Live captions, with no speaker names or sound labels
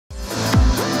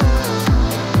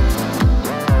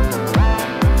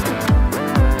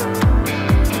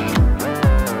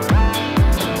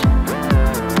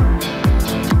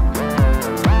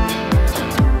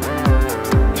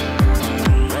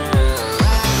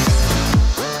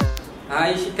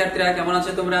শিক্ষার্থীরা কেমন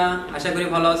আছো তোমরা? আশা করি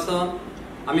ভালো আছো।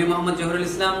 আমি মোহাম্মদ জহুরুল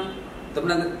ইসলাম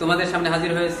তোমাদের সামনে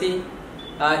হাজির হয়েছি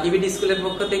ইবিডি স্কুলের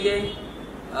পক্ষ থেকে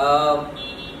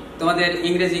তোমাদের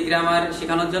ইংরেজি গ্রামার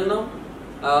শেখানোর জন্য।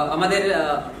 আমাদের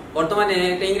বর্তমানে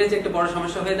ইংরেজি একটা বড়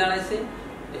সমস্যা হয়ে দাঁড়াচ্ছে।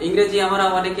 ইংরেজি আমরা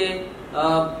অনেকে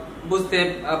বুঝতে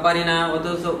পারি না,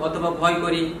 অথবা ভয়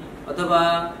করি, অথবা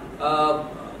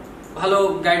ভালো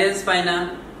গাইডেন্স পাই না।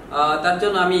 তার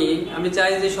জন্য আমি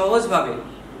চাই যে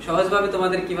সহজভাবে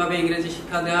তোমাদের কিভাবে ইংরেজি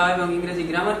শিক্ষা দেওয়া হয় এবং ইংরেজি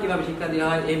গ্রামার কিভাবে শিক্ষা দেওয়া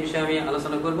হয় এই বিষয়ে আমি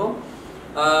আলোচনা করব।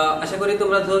 আশা করি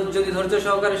তোমরা যদি ধৈর্য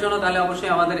সহকারে শোনো তাহলে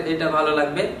অবশ্যই আমাদের এটা ভালো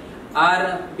লাগবে। আর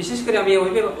বিশেষ করে আমি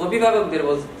অভিভাবকদের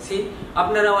বলছি,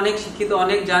 আপনারা অনেক শিক্ষিত,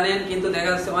 অনেক জানেন, কিন্তু দেখা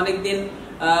যাচ্ছে অনেকদিন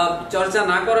চর্চা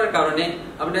না করার কারণে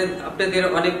আপনাদের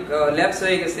অনেক ল্যাপস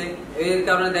হয়ে গেছে। এর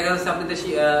কারণে দেখা যাচ্ছে আপনাদের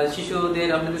শিশুদের,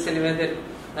 আপনাদের ছেলেমেয়েদের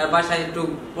বাসায় একটু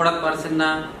পড়াতে পারছেন না,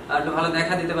 একটু ভালো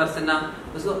দেখা দিতে পারছেন না।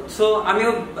 সো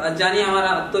আমিও জানি, আমার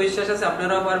আত্মবিশ্বাস আছে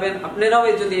আপনারাও পারবেন। আপনারাও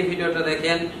যদি এই ভিডিওটা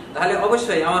দেখেন তাহলে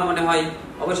অবশ্যই আমার মনে হয়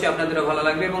অবশ্যই আপনাদেরও ভালো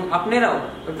লাগবে, এবং আপনারাও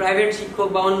প্রাইভেট শিক্ষক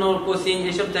বা অন্য কোচিং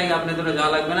এসব জায়গায় আপনাদেরও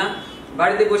যাওয়া লাগবে না।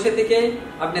 বাড়িতে বসে থেকে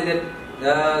আপনাদের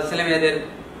ছেলেমেয়েদের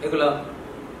এগুলো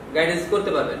গাইডেন্স করতে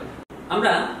পারবেন।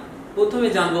 আমরা প্রথমে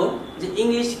জানবো যে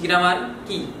ইংলিশ গ্রামার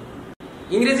কি।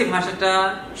 ইংরেজি ভাষাটা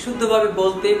শুদ্ধভাবে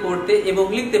বলতে, পড়তে এবং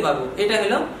লিখতে পারবো, এটা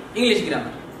হলো ইংলিশ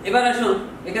গ্রামার। এবার আসুন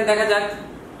এখানে দেখা যাক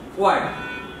ওয়ার্ড।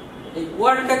 এই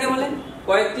ওয়ার্ড কাকে বলে?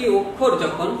 কয়েকটি অক্ষর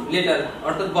যখন লেটার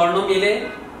অর্থাৎ বর্ণ মিলে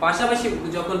পাশাপাশি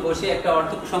যখন বসে একটা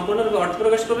সম্পূর্ণরূপে অর্থ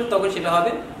প্রকাশ করবে তখন সেটা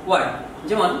হবে ওয়ার্ড।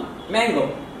 যেমন ম্যাঙ্গো,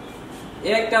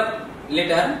 এ একটা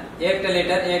লেটার, এ একটা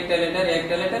লেটার, এ একটা লেটার, এ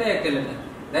একটা লেটার, এ একটা লেটার।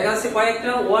 দেখা যাচ্ছে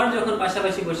কয়েকটা ওয়ার্ড যখন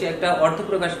পাশাপাশি বসে একটা অর্থ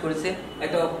প্রকাশ করেছে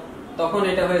তখন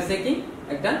এটা হয়েছে কি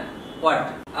একটা ওয়ার্ড।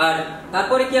 আর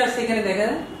তারপরে কি আসছে এখানে দেখা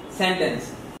যায় সেন্টেন্স।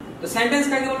 তো সেন্টেন্স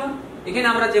কাকে বলো? এখানে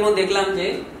আমরা যেমন দেখলাম যে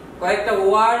কয়েকটা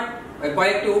ওয়ার্ড,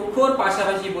 কয়েকটি অক্ষর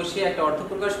পাশাপাশি বসে একটা অর্থ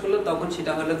প্রকাশ করলো তখন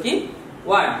সেটা হলো কি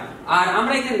ওয়ার্ড। আর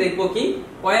আমরা এখানে দেখবো কি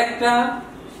কয়েকটা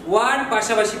ওয়ার্ড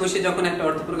পাশাপাশি বসে যখন একটা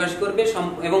অর্থ প্রকাশ করবে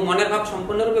এবং মনের ভাব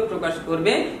সম্পূর্ণরূপে প্রকাশ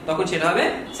করবে তখন সেটা হবে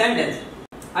সেন্টেন্স।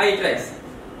 আই ইট রাইস,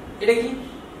 এটা কি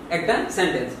একটা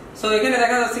সেন্টেন্স। সো এখানে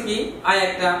দেখা যাচ্ছে কি আই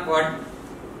একটা ওয়ার্ড,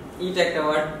 ইট একটা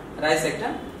ওয়ার্ড, রাইস একটা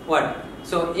ওয়ার্ড।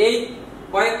 সো এই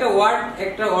কয়েকটা ওয়ার্ড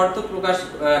একটা অর্থ প্রকাশ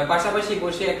পাশাপাশি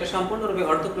বসে একটা সম্পূর্ণরূপে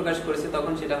অর্থ প্রকাশ করেছে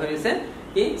তখন সেটা হয়েছে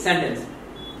কি সেন্টেন্স।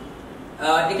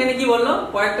 এখানে কি বললো?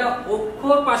 কয়েকটা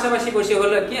অক্ষর পাশাপাশি বসে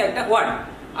হলো কি একটা ওয়ার্ড।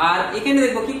 আর এখানে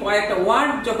দেখবো কি কয়েকটা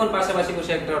ওয়ার্ড যখন পাশাপাশি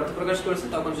বসে একটা অর্থ প্রকাশ করেছে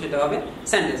তখন সেটা হবে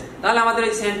সেন্টেন্স। তাহলে আমাদের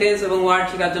এই সেন্টেন্স এবং ওয়ার্ড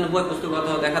শেখার জন্য বই পুস্তক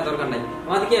অথবা দেখা দরকার নাই।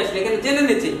 আমাদের কি আসলে এখানে জেনে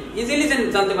নিচ্ছি, ইজিলি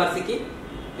জানতে পারছি কি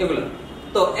এগুলো।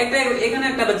 তো এখানে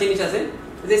একটা জিনিস আছে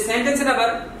যে সেন্টেন্সের আবার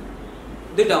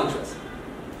দুইটা অংশ আছে।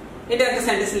 এটা একটা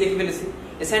সেন্টেন্স লিখে ফেলেছি,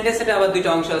 এই সেন্টেন্সের আবার দুইটা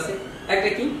অংশ আছে। একটা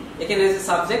কি এখানে আছে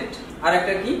সাবজেক্ট, আর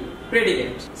একটা কি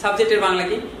প্রেডিকেট। সাবজেক্টের বাংলা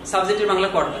কি? সাবজেক্টের বাংলা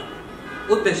কর্তা,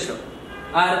 উদ্দেশ্য।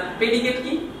 আর প্রেডিকেট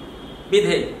কি?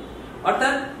 বিধেয়।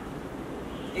 অর্থাৎ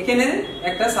এখানে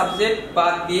একটা সাবজেক্ট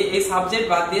বাদ দিয়ে, এই সাবজেক্ট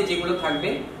বাদ দিয়ে যেগুলো থাকবে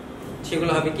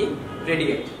সেগুলো হবে কি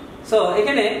প্রেডিকেট। সো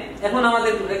এখন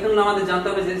আমাদের জানতে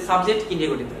হবে যে সাবজেক্ট কি নিয়ে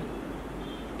গঠিত হয়।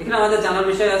 এখানে আমাদের জানার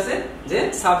বিষয় আছে যে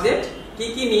সাবজেক্ট কি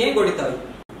কি নিয়ে গঠিত হয়।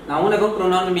 নাউন এবং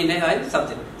প্রোনাউন মিলে হয়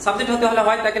সাবজেক্ট। সাবজেক্ট হতে হলে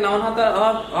হয় তাকে নাউন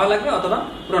হওয়া লাগবে অথবা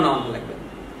প্রোনাউন হওয়া লাগবে।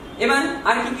 এবার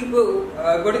আর কি কি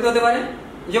গঠিত হতে পারে?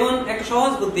 যেমন একটা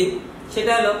সহজ বুদ্ধি,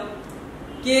 সেটা হলো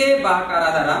কে বা কারা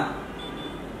দ্বারা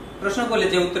প্রশ্ন করলে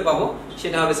যে উত্তর পাবো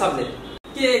সেটা হবে সাবজেক্ট।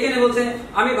 কে এখানে বলছে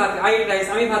আমি ভাত, আই ইট রাইস,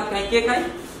 আমি ভাত খাই, কে খাই?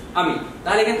 আমি।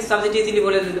 তাহলে এখানে সাবজেক্ট ইজিলি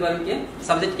বলে দিতে পারেন কে,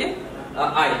 সাবজেক্ট কে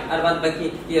আই, আর বাদ বাকি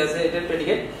কি আছে এটা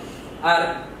প্রেডিকেট। আর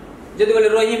যদি বলে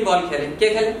রহিম বল খেলে, কে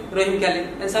খেলে? রহিম খেলে,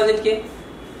 সাবজেক্ট কে?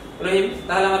 রহিম।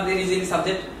 তাহলে আমাদের ইজিলি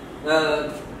সাবজেক্ট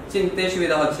চিনতে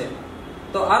সুবিধা হচ্ছে।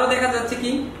 তো আরো দেখা যাচ্ছে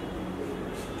কি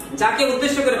যাকে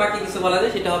উদ্দেশ্য করে বাকি কিছু বলা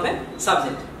যায় সেটা হবে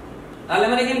সাবজেক্ট। তাহলে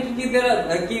আমরা এখানে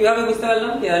কিভাবে বুঝতে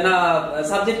পারলাম না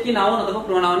সাবজেক্ট কি নাউন অথবা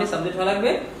প্রোনাউনে সাবজেক্ট হওয়া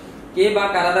লাগবে। কে বা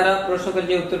কারা দ্বারা প্রশ্ন করে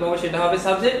যে উত্তর পাবো সেটা হবে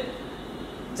সাবজেক্ট।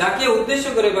 যাকে উদ্দেশ্য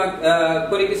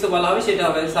করে কিছু বলা হবে সেটা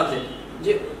হবে সাবজেক্ট।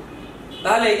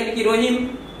 তাহলে এখানে কি রহিম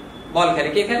বল খেলে,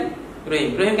 কে খেলে? রহিম।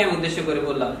 রহিমকে আমি উদ্দেশ্য করে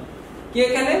বললাম। কে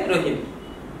খেলে? রহিম।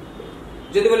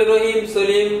 যদি বলে রহিম,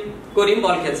 সলিম, করিম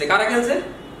বল খেলছে, কারা খেলছে?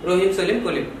 রহিম, সলিম,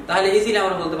 করিম। তাহলে ইজিলি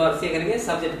আমরা বলতে পারছি এখানে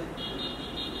সাবজেক্ট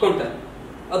কোনটা,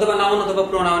 অথবা নাউন অথবা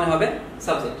প্রোনাউন হবে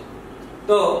সাবজেক্ট।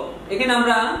 তো এখানে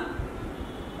আমরা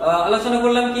আলোচনা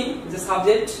করলাম কি যে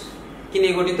সাবজেক্ট কি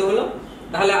নিয়ে গঠিত হলো।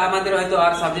 তাহলে আমাদের হয়তো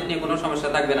আর সাবজেক্ট নিয়ে কোনো সমস্যা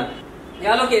থাকবে না। এই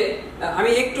আলোকে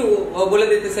আমি একটু বলে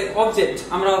দিতে চাই অবজেক্ট।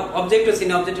 আমরা অবজেক্টও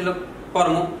চিনি, অবজেক্ট হলো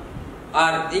কর্ম।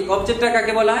 আর এই অবজেক্টটা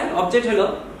কাকে বলা হয়? অবজেক্ট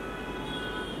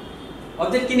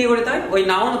কি নিয়ে গঠিত হয়? ওই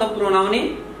নাউন অথবা প্রোনাউনই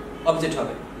অবজেক্ট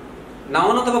হবে।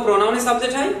 নাউন অথবা প্রোনাউনে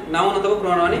সাবজেক্ট হয়, নাউন অথবা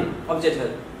প্রোনাউনে অবজেক্ট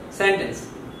হয়। সেন্টেন্স,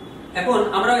 এখন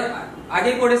আমরা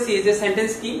আগে পড়েছি যে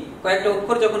সেন্টেন্স কি, কয়েকটা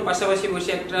অক্ষর যখন পাশাপাশি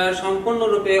বসে একটা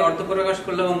সম্পূর্ণরূপে অর্থ প্রকাশ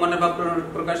করলো এবং মনের ভাব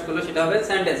প্রকাশ করলো সেটা হবে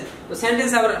সেন্টেন্স। তো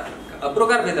সেন্টেন্স আবার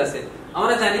প্রকারভেদ আছে।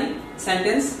 আমরা জানি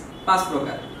সেন্টেন্স 5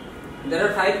 প্রকার। There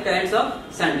are 5 kinds of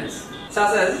sentence.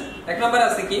 Such as, এক নম্বর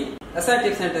আছে কি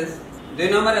assertive sentence, 2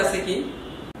 নম্বর আছে কি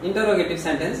interrogative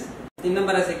sentence, 3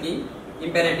 নম্বর আছে কি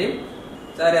imperative,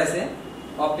 4 আছে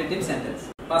optative sentence,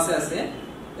 5 আছে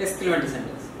exclamatory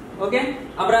sentence. ওকে,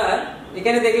 আমরা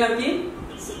এখানে দেখলাম কি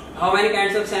how many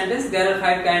kinds of sentence? There are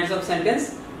 5 kinds of sentence.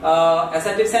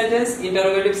 Assertive sentence,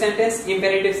 interrogative sentence,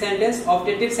 imperative sentence,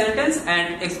 optative sentence and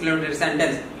exclamatory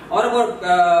sentence. और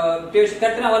প্রিয়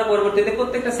শিক্ষার্থীরা, আমরা পরবর্তীতে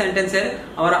প্রত্যেকটা সেন্টেন্সের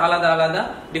আমরা আলাদা আলাদা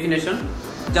ডেফিনেশন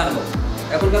জানবো।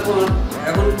 এখনকার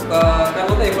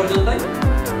মতো এই পর্যন্তই।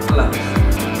 আল্লাহ হাফেজ।